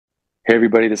Hey,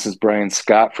 everybody, this is Brian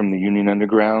Scott from the Union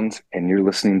Underground, and you're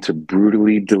listening to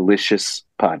Brutally Delicious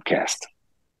Podcast.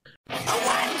 One,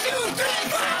 two, three,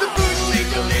 four. The Brutally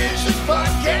Delicious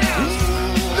Podcast.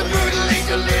 The Brutally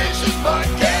Delicious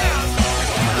Podcast.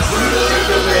 The Brutally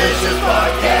Delicious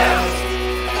Podcast.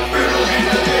 The Brutally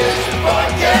Delicious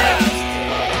Podcast.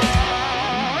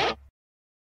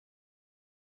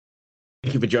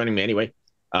 Thank you for joining me anyway.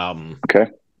 Okay.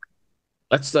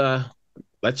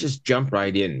 Let's just jump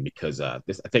right in because I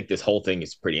think this whole thing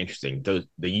is pretty interesting.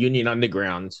 The Union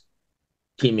Underground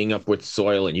teaming up with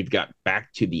Soil, and you've got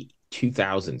Back to the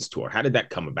 2000s tour. How did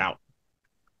that come about?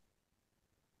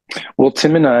 Well,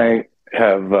 Tim and I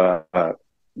have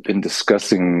been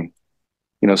discussing,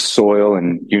 Soil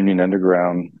and Union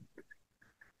Underground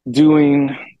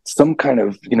doing some kind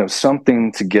of,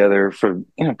 something together for,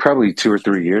 probably 2 or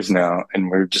 3 years now.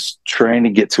 And we're just trying to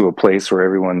get to a place where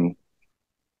everyone's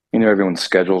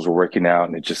schedules were working out,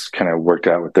 and it just kind of worked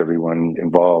out with everyone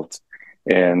involved.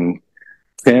 And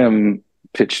Tim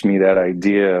pitched me that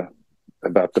idea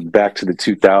about the Back to the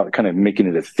 2000, kind of making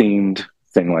it a themed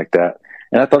thing like that.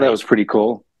 And I thought that was pretty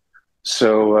cool.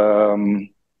 So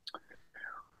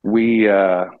we,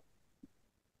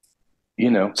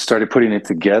 started putting it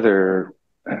together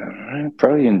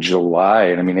probably in July.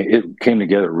 And I mean, it came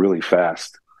together really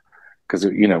fast because,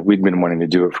 we'd been wanting to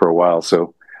do it for a while.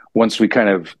 So once we kind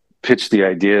of pitched the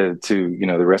idea to,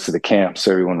 the rest of the camps,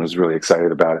 everyone was really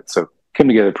excited about it. So it came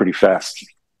together pretty fast.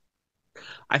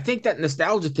 I think that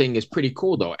nostalgia thing is pretty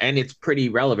cool though. And it's pretty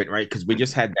relevant, right? Because we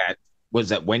just had was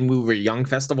that When We Were Young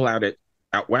festival out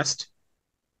West?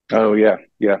 Oh yeah.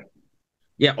 Yeah.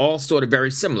 Yeah. All sort of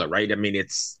very similar, right? I mean,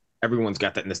 everyone's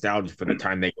got that nostalgia for the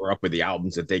time they grew up with, the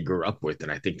albums that they grew up with.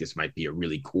 And I think this might be a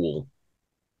really cool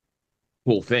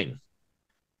thing.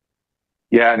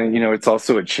 Yeah, and it's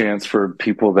also a chance for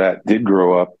people that did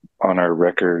grow up on our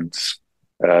records,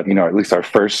 at least our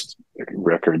first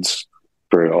records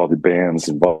for all the bands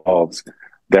involved,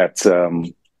 that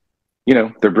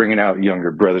they're bringing out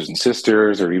younger brothers and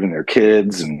sisters or even their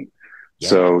kids, and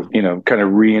so kind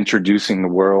of reintroducing the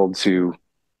world to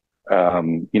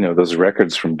those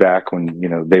records from back when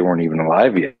they weren't even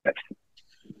alive yet.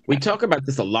 We talk about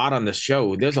this a lot on the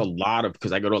show. There's a lot of,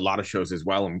 because I go to a lot of shows as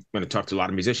well. I'm going to talk to a lot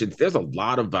of musicians. There's a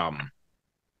lot of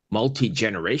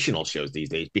multi-generational shows these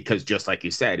days because, just like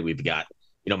you said, we've got,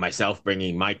 myself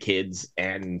bringing my kids,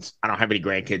 and I don't have any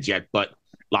grandkids yet, but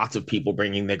lots of people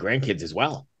bringing their grandkids as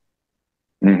well.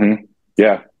 Mm-hmm.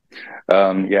 Yeah.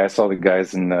 I saw the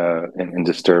guys in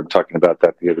Disturbed talking about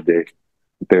that the other day.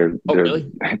 They're really?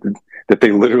 That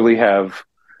they literally have,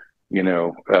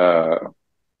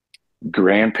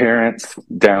 grandparents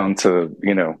down to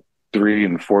 3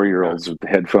 and 4 year olds with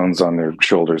headphones on their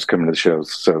shoulders coming to the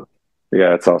shows. So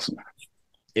yeah, it's awesome.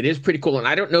 It is pretty cool, and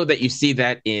I don't know that you see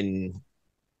that in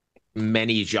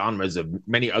many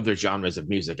other genres of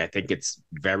music. I think it's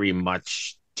very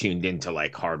much tuned into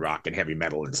like hard rock and heavy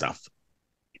metal and stuff.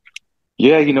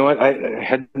 Yeah, you know what, I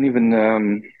hadn't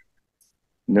even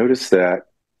noticed that.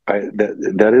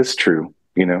 That is true.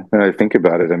 When I think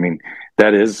about it, I mean,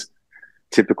 that is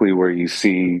typically where you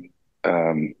see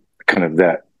kind of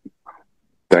that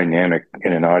dynamic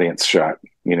in an audience shot,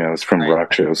 it's from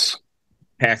rock shows.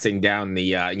 Passing down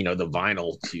the, the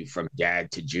vinyl from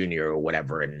dad to junior or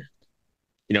whatever. And,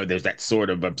 there's that sort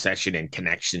of obsession and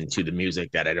connection to the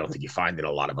music that I don't think you find in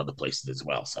a lot of other places as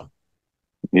well. So,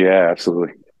 yeah,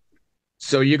 absolutely.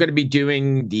 So you're going to be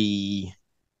doing the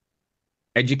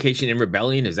Education in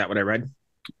Rebellion. Is that what I read?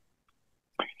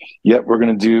 Yep, we're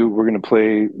gonna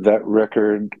play that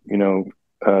record,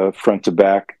 front to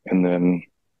back, and then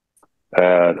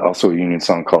also a Union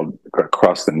song called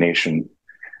 "Across the Nation,"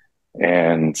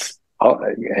 and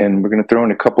we're gonna throw in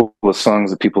a couple of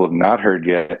songs that people have not heard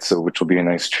yet, so which will be a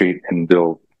nice treat, and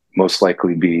they'll most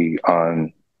likely be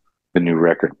on the new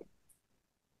record.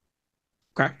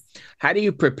 Okay, how do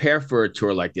you prepare for a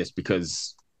tour like this?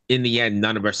 Because in the end,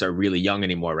 none of us are really young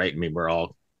anymore, right? I mean, we're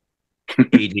all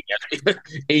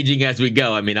aging as we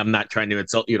go. I mean, I'm not trying to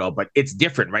insult you at all, but it's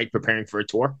different, right? Preparing for a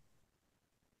tour.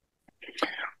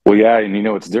 Well, yeah, and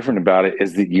what's different about it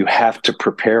is that you have to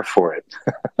prepare for it.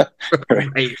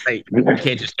 Right. You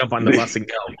can't just jump on the bus and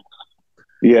go.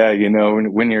 Yeah,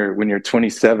 when you're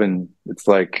 27, it's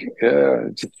like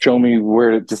just tell me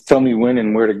when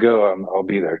and where to go. I'll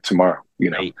be there tomorrow.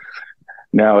 Right.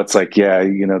 Now it's like,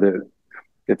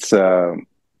 it's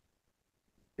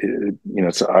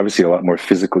it's obviously a lot more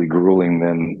physically grueling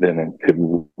than it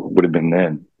would have been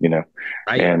then,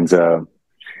 Right. And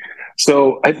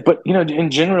but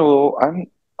in general,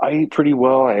 I eat pretty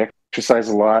well. I exercise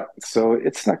a lot, so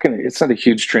it's not a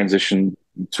huge transition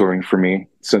touring for me.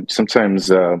 So sometimes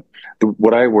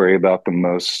what I worry about the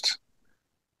most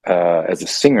as a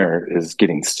singer is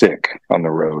getting sick on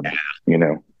the road, you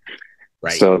know.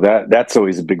 Right. So that's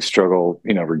always a big struggle,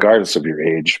 you know, regardless of your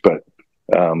age.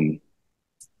 Um,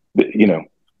 but you know,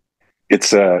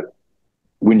 it's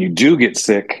when you do get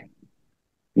sick,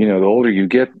 you know, the older you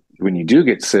get, when you do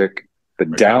get sick, the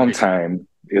Recovery. downtime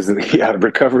is yeah,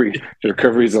 recovery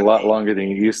is a lot longer than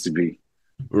it used to be.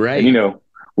 And you Right. know,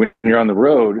 when you're on the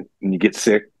road and you get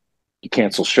sick, you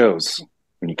cancel shows.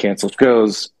 When you cancel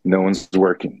shows, no one's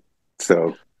working.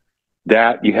 So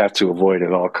that you have to avoid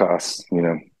at all costs, you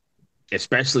know.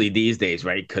 Especially these days,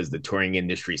 right? Because the touring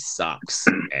industry sucks.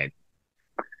 And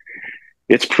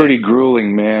It's pretty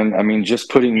grueling, man. I mean, just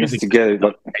putting this music, together,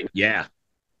 like yeah.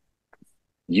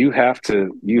 you have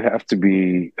to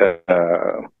be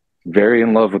very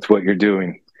in love with what you're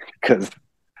doing because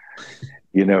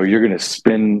you know you're going to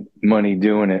spend money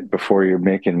doing it before you're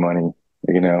making money,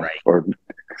 you know, Right.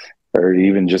 or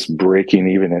even just breaking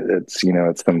even it's you know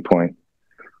at some point.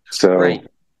 So Right.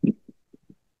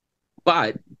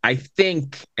 But I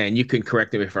think, and you can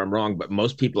correct me if I'm wrong, but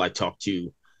most people I talk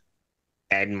to,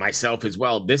 and myself as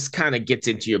well, this kind of gets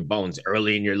into your bones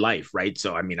early in your life, right?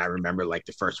 So, I mean, I remember like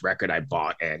the first record I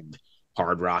bought, and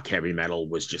hard rock, heavy metal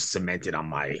was just cemented on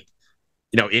my,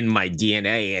 in my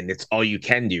DNA, and it's all you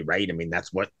can do, right? I mean,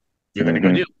 that's what you're going to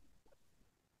go do. mhm.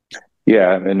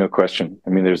 Yeah, and no question. I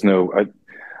mean, there's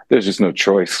just no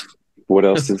choice. What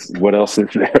else is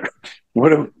there?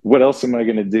 What else am I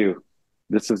going to do?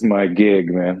 This is my gig,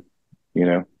 man. You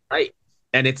know. Right.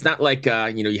 And it's not like,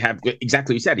 you have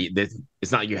exactly what you said.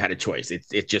 It's not like you had a choice.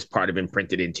 It's just part of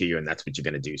imprinted into you, and that's what you're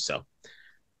going to do. So,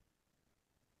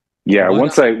 Yeah,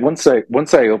 what,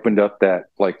 once I opened up that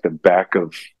like the back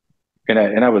of and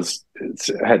I was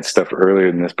had stuff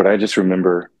earlier than this, but I just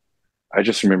remember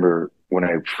when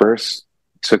I first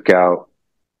took out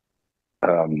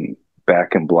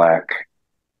Back in Black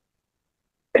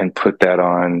and put that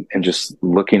on and just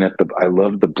looking at I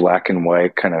love the black and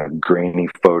white kind of grainy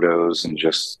photos and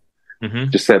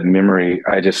Mhm. just that memory.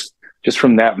 Just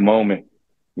from that moment,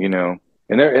 you know,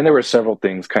 and there were several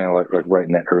things kind of like right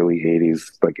in that early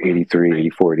 80s, like 83,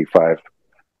 84, 85.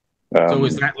 So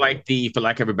is Um, that like for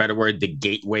lack of a better word, the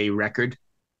gateway record?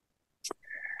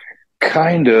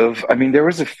 Kind of. I mean, there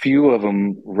was a few of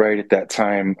them right at that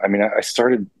time. I mean, I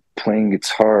started playing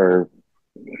guitar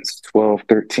when I was 12,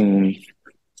 13.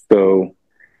 So,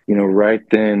 you know, right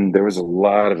then there was a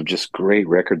lot of just great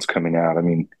records coming out. I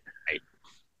mean, Right.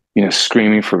 you know,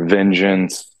 Screaming for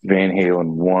Vengeance, Van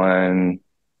Halen 1,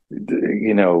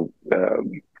 you know,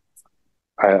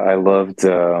 I loved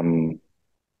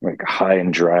like High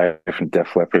and Dry from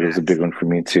Def Leppard was a big one for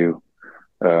me too.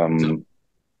 So Um,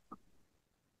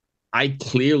 I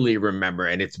clearly remember,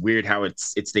 and it's weird how it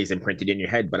stays imprinted in your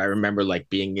head, but I remember like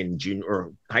being in junior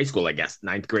or high school, I guess,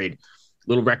 ninth grade,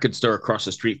 little record store across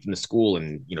the street from the school,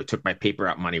 and took my paper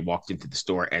out money, walked into the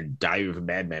store, and Diary of a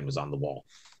Madman was on the wall.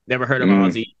 Never heard of mm,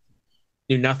 Ozzy,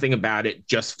 knew nothing about it,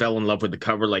 just fell in love with the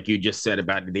cover, like you just said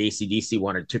about the AC/DC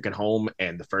one, and took it home,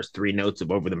 and the first three notes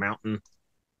of Over the Mountain,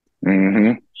 hmm.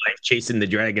 life chasing the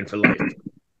dragon for life.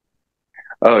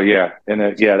 Oh yeah,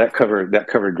 and yeah, that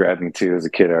cover grabbed me too as a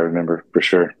kid. I remember for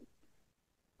sure.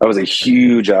 I was a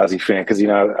huge Ozzy fan because you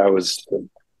know I was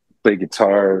played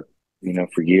guitar, you know,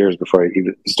 for years before I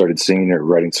even started singing or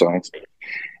writing songs,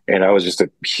 and I was just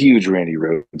a huge Randy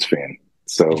Rhoads fan.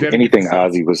 Did So you ever get to anything see?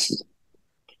 Ozzy was.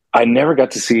 I never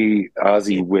got to see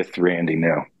Ozzy Yeah. with Randy.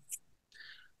 No.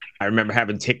 I remember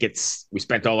having tickets. We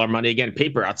spent all our money again,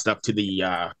 paper out stuff to the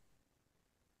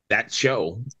that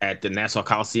show at the Nassau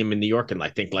Coliseum in New York, and I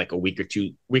think like a week or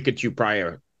two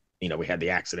prior, we had the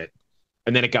accident,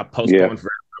 and then it got Yeah. postponed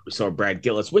for. We saw Brad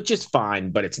Gillis, which is fine,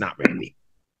 but it's not Randy.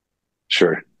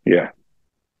 Sure. Yeah.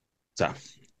 So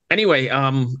anyway,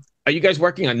 are you guys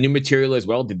working on new material as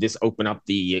well? Did this open up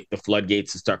the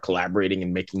floodgates to start collaborating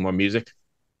and making more music?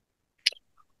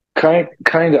 Kind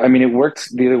of. I mean, it worked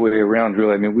the other way around,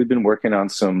 really. I mean, we've been working on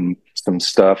some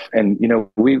stuff, and you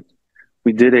know, we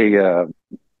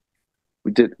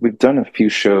did we've done a few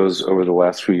shows over the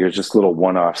last few years, just little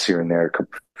one-offs here and there, a couple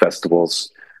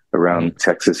festivals Mhm. around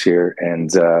Texas here,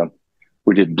 and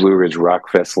we did Blue Ridge Rock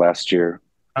Fest last year,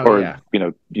 Oh or yeah,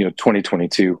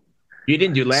 2022. you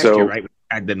didn't do last year, So right? We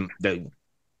had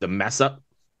the mess up.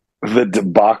 the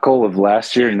debacle of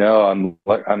last year, Yeah, no,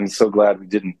 I'm so glad we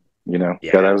didn't. You know,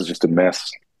 yeah, yeah, that was just a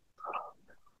mess.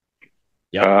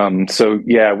 yep. So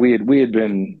yeah, we had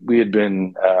been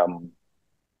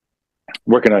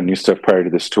working on new stuff prior to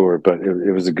this tour, but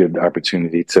it was a good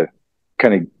opportunity to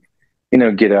kind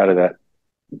of get out of that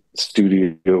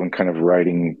studio and kind of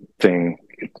writing thing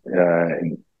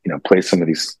and play some of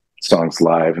these songs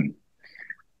live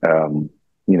and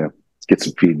get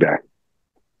some feedback.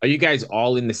 Are you guys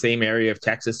all in the same area of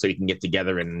Texas so you can get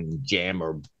together and jam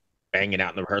or bang it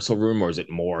out in the rehearsal room, or is it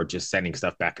more just sending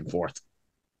stuff back and forth?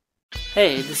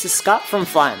 Hey, this is Scott from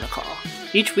Flaw.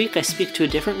 Each week I speak to a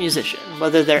different musician,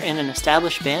 whether they're in an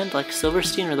established band like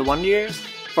Silverstein or the Wonder Years,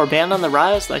 or a band on the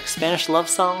rise like Spanish Love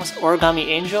Songs, Origami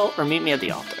Angel, or Meet Me at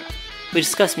the Altar. We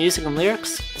discuss music and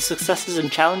lyrics, the successes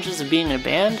and challenges of being in a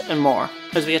band, and more,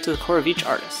 as we get to the core of each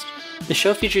artist. The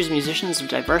show features musicians of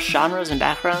diverse genres and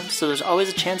backgrounds, so there's always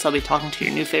a chance I'll be talking to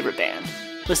your new favorite band.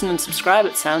 Listen and subscribe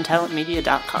at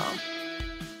soundtalentmedia.com.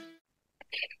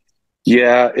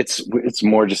 Yeah, it's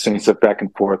more just sending stuff back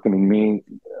and forth. I mean,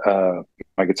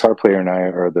 my guitar player and I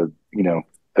are the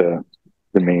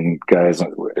main guys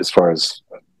as far as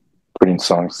putting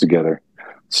songs together.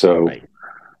 So, right.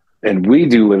 And we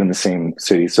do live in the same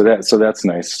city, so that's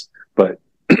nice. But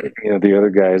the other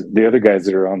guys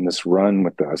that are on this run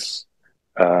with us,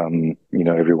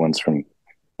 everyone's from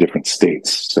different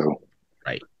states. So,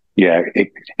 right.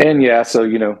 Yeah,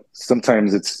 so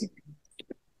sometimes it's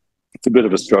a bit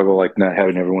of a struggle, like not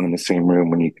having everyone in the same room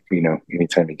when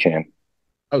anytime you can.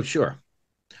 Oh, sure.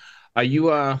 Are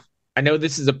you? I know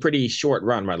this is a pretty short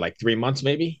run, right? Like 3 months,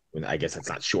 maybe. I guess it's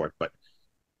not short, but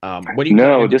what do you?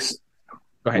 No,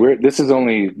 Go ahead.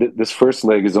 This first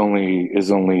leg is only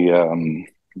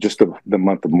just the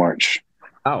month of March.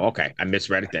 Oh, okay. I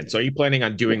misread it then. So are you planning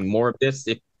on doing more of this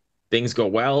if things go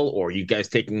well, or are you guys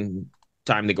taking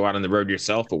time to go out on the road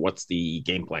yourself, or what's the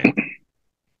game plan?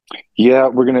 Yeah,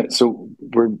 we're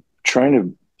trying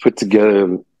to put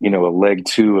together, a leg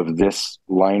 2 of this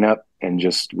lineup, and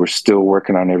we're still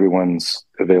working on everyone's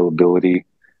availability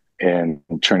and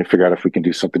trying to figure out if we can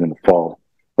do something in the fall,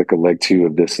 like a leg 2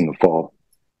 of this in the fall.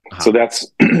 Uh-huh. So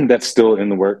that's still in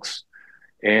the works.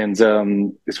 And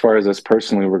as far as us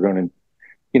personally, we're going to,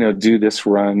 do this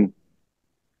run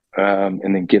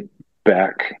and then get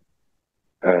back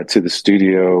to the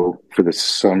studio for the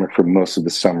summer, for most of the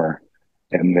summer,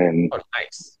 and then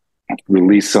nice.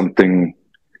 Release something,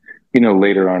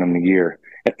 later on in the year.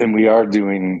 And we are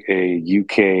doing a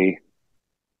UK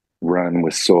run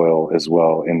with Soil as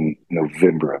well in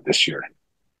November of this year.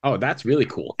 Oh, that's really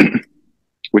cool.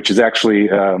 Which is actually,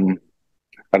 I don't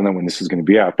know when this is going to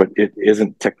be out, but it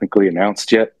isn't technically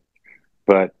announced yet.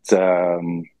 But I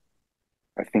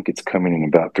think it's coming in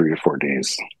about 3 or 4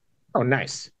 days. Oh,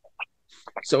 nice.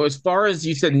 So as far as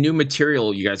you said, new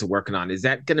material you guys are working on, is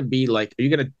that going to be like, are you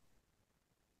going to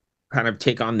kind of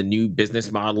take on the new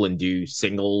business model and do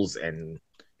singles and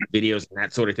videos and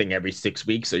that sort of thing every 6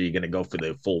 weeks? Or are you going to go for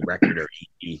the full record or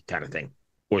EP kind of thing?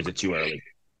 Or is it too early?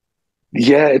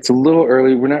 Yeah, it's a little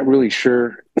early. We're not really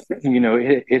sure.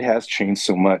 It has changed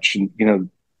so much. And,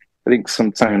 I think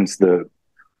sometimes the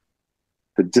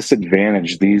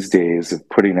disadvantage these days of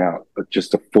putting out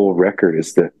just a full record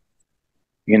is that,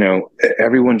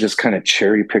 everyone just kind of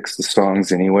cherry picks the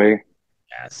songs anyway.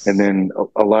 Yes. And then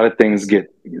a lot of things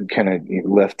get kind of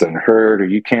left unheard, or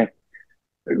you can't,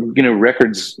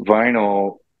 records,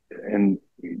 vinyl, and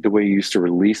the way you used to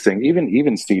release things,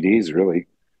 even CDs, really.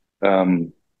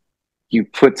 You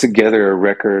put together a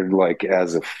record like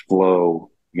as a flow,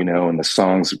 and the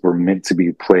songs were meant to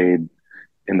be played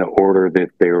in the order that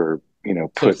they were,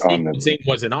 put so on the. Sequencing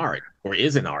was an art, or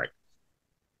is an art.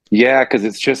 Yeah, because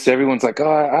it's just everyone's like,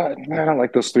 oh, I don't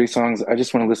like those 3 songs. I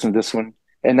just want to listen to this one,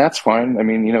 and that's fine. I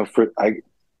mean, for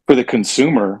the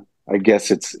consumer, I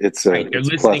guess it's right. They're it's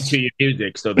listening plus. to your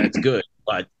music, so that's good.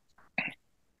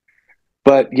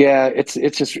 But yeah,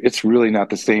 it's really not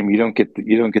the same. You don't get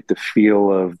the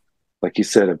feel of, like you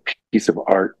said, a piece of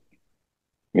art,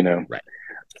 Right.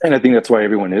 And I think that's why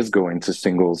everyone is going to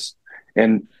singles.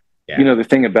 And the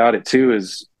thing about it too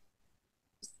is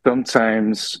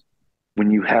sometimes when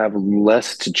you have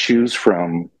less to choose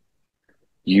from,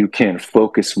 you can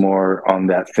focus more on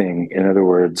that thing. In other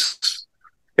words,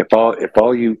 if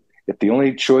the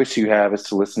only choice you have is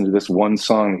to listen to this one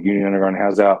song that Union Underground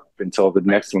has out until the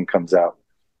next one comes out,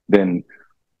 then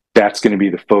that's going to be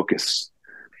the focus.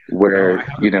 Where,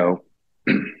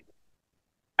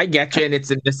 I get you, and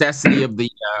it's a necessity of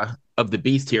the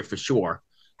beast here for sure.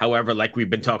 However, like we've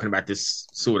been talking about this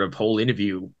sort of whole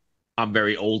interview, I'm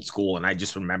very old school, and I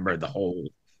just remember the whole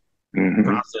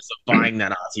process of buying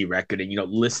that Ozzy record and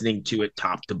listening to it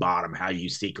top to bottom, how you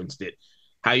sequenced it,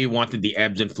 how you wanted the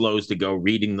ebbs and flows to go,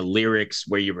 reading the lyrics,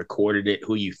 where you recorded it,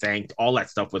 who you thanked, all that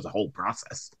stuff was a whole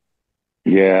process.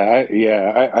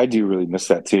 I do really miss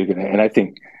that too, and I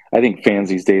think fans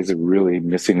these days are really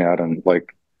missing out on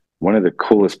like one of the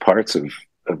coolest parts of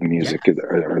music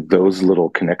are those little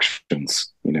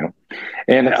connections,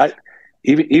 and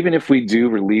even if we do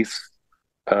release,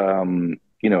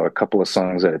 a couple of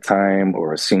songs at a time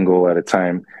or a single at a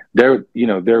time,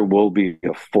 there will be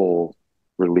a full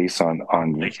release on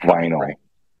vinyl,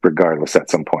 regardless at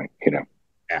some point.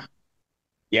 Yeah,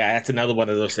 yeah, that's another one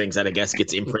of those things that I guess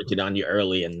gets imprinted on you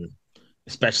early, and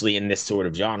especially in this sort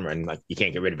of genre, and like you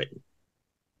can't get rid of it.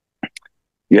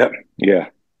 Yep. Yeah.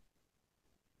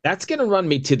 That's going to run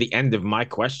me to the end of my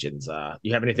questions.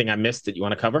 You have anything I missed that you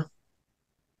want to cover?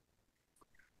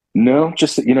 No,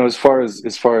 just as far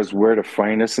as where to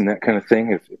find us and that kind of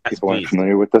thing, if Yes, people aren't please.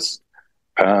 familiar with us,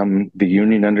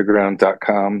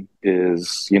 theunionunderground.com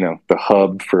is, the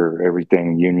hub for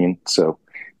everything Union. So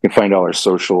you can find all our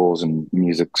socials and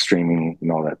music streaming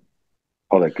and all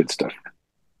that good stuff.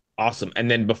 Awesome. And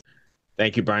then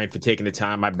thank you, Bryan, for taking the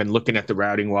time. I've been looking at the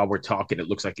routing while we're talking. It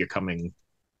looks like you're coming,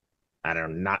 I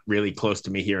don't know, not really close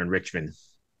to me here in Richmond.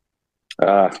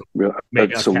 I'm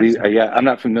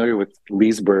not familiar with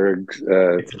Leesburg It's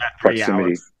about 3 proximity.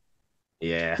 hours.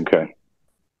 Yeah. Okay.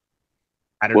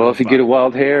 I don't know Well, if you get a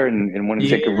wild hair and want to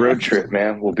take a Yeah. road trip,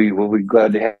 man, we'll be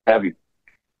glad to have you.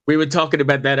 We were talking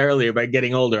about that earlier about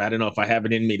getting older. I don't know if I have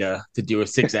it in me to do a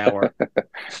 6-hour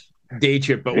day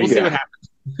trip, but we'll see what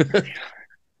happens.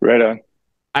 Right on.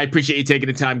 I appreciate you taking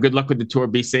the time. Good luck with the tour.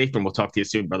 Be safe, and we'll talk to you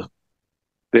soon, brother.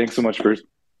 Thanks so much, Bruce.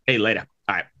 Hey, later.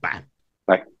 All right, bye.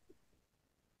 Bye.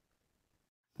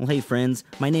 Well, hey friends,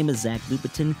 my name is Zach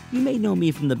Lupetin. You may know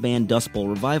me from the band Dust Bowl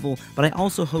Revival, but I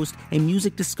also host a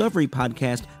music discovery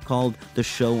podcast called The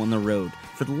Show on the Road.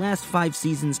 For the last 5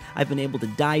 seasons, I've been able to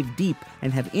dive deep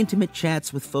and have intimate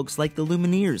chats with folks like the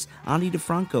Lumineers, Ani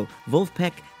DeFranco,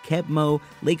 Wolfpack, Keb Mo,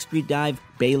 Lake Street Dive,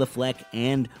 Bela Fleck,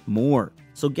 and more.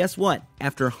 So guess what?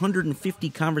 After 150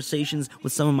 conversations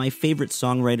with some of my favorite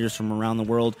songwriters from around the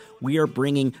world, we are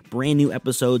bringing brand new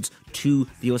episodes to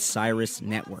the Osiris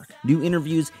Network. New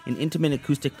interviews and intimate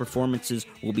acoustic performances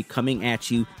will be coming at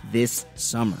you this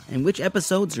summer. And which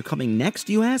episodes are coming next,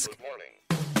 you ask?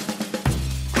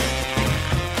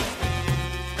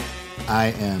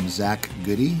 I am Zach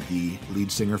Goody, the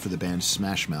lead singer for the band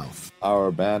Smash Mouth. Our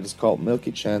band is called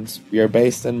Milky Chance. We are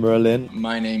based in Berlin.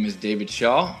 My name is David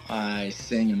Shaw. I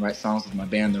sing and write songs with my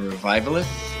band, The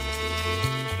Revivalists.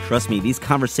 Trust me, these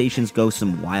conversations go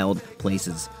some wild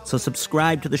places. So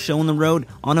subscribe to The Show on the Road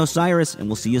on Osiris, and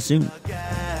we'll see you soon.